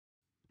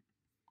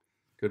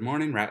Good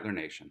morning, Rattler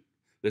Nation.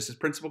 This is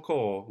Principal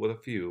Cole with a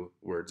few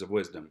words of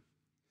wisdom.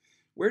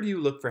 Where do you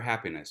look for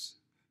happiness?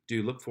 Do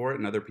you look for it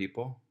in other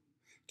people?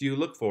 Do you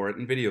look for it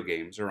in video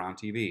games or on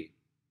TV?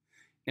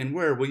 And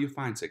where will you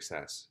find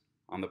success?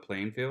 On the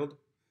playing field?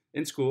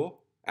 In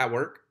school? At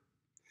work?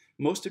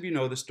 Most of you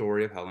know the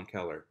story of Helen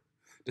Keller.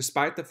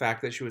 Despite the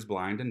fact that she was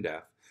blind and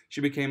deaf, she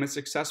became a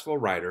successful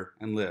writer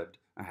and lived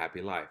a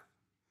happy life.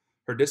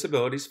 Her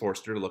disabilities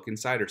forced her to look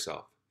inside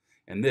herself,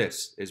 and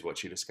this is what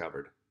she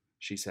discovered.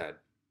 She said,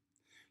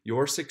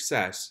 "Your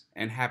success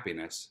and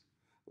happiness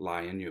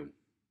lie in you."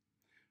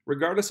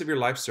 Regardless of your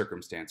life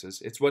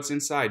circumstances, it's what's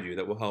inside you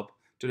that will help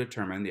to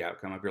determine the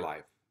outcome of your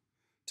life.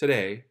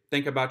 Today,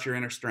 think about your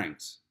inner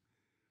strengths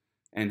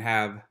and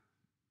have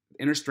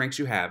inner strengths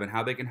you have and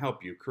how they can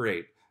help you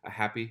create a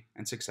happy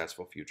and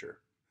successful future.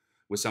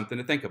 With something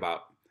to think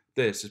about,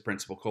 this is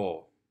Principal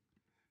Cole.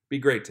 Be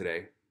great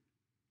today,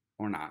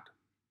 or not.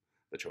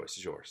 The choice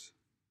is yours.